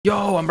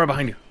Yo, I'm right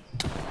behind you.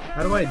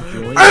 How do I join?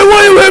 Hey,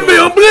 why you hit me?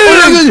 I'm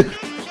bleeding!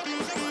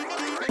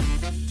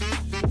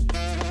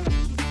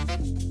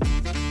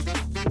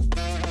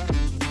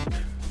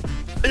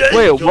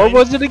 Wait, what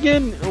was it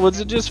again? Was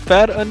it just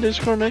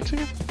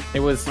fat_Mexican? It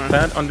was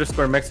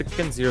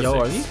fat_Mexican 06. Yo,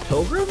 are these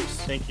pilgrims?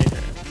 Thank you.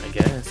 I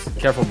guess.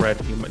 Careful, Brad.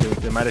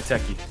 They might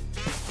attack you.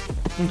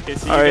 Okay,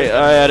 so Alright,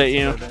 I added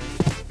you.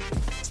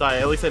 Sorry,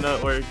 at least I know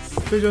it works.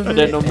 I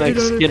didn't know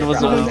Mexican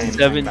was only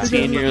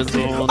 17 years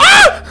old.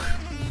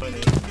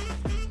 Funny.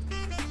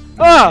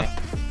 Ah!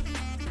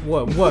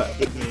 What?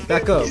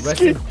 Back up.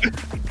 Rest in...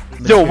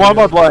 Yo, why am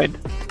I blind?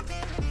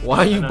 Why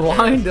are you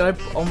blind? Did I...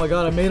 Oh my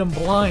god, I made him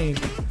blind.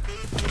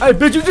 Hey,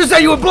 bitch, you just said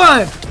you were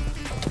blind!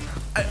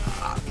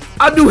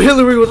 I knew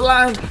Hillary was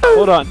lying.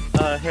 Hold on.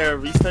 Here,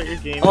 restart your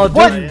game. Oh,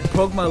 What? dude, you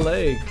broke my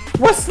leg.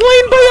 Was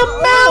slain by a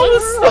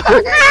mouse!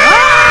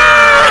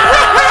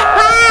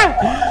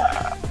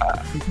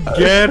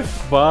 Get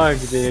fucked,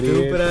 Stupid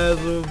idiot. ass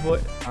little boy.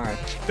 Alright.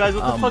 Guys,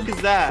 what the fuck is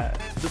that?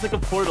 There's like a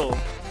portal.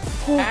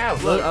 I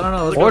don't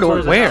know. Let's Portal, go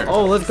towards where? it.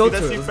 Oh, let's go See,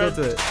 to that's it. your Let's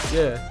go to it.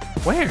 Yeah.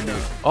 Where?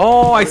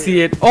 Oh, I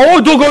see it.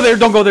 Oh, don't go there.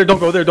 Don't go there. Don't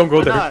go there. Don't go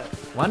Why there. not?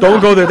 Why not?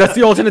 Don't go there. That's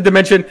the alternate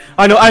dimension.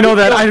 I know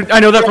that. I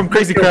know that from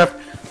Crazy Craft.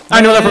 I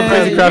know that from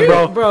Crazy Craft,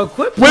 bro. Bro,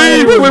 quit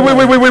Wait. A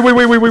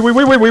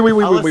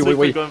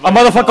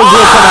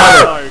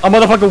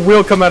motherfucker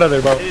will come out of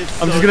there, bro.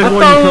 I'm just gonna I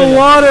warn fell in the you.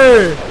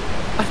 water.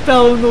 I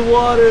fell in the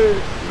water.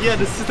 Yeah,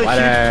 this is a What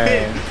huge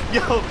pit.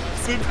 Yo,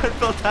 Sweetbread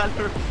fell down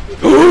the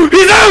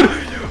He's out!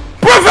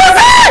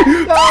 Professor!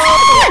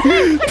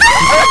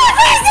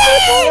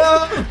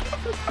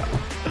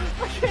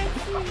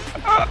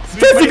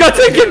 Fezzy got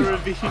taken!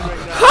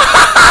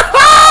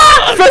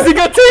 Fezzy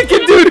got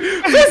taken, dude!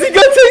 Fezzy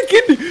got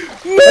taken!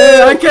 No!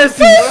 Hey, I can't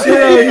see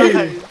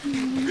shit.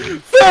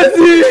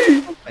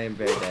 Fezzy! I am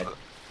very dead.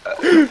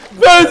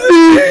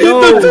 Fezzy!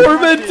 Yo. The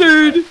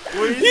tormented!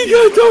 He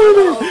got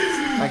tormented!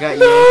 I got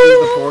yanked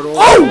through the portal.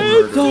 Oh!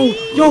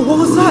 Yo, what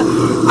was that?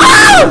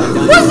 Ah!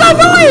 What's that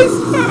noise?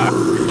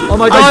 Oh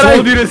my god, I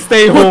told you to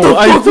stay home.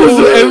 I fuck was told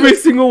that? every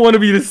single one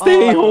of you to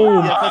stay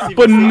home.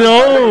 But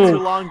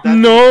no!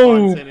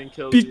 No!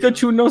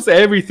 Pikachu knows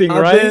everything,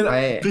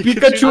 right?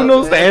 Pikachu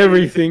knows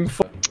everything.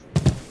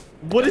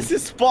 What is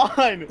this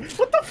spawn?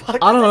 What the fuck?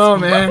 I don't know,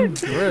 man.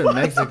 We're in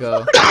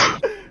Mexico.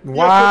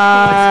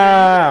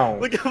 Wow!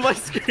 Look at my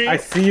screen. I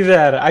see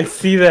that.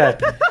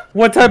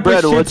 What type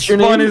Brad, of shit what's your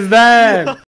spawn name? is that?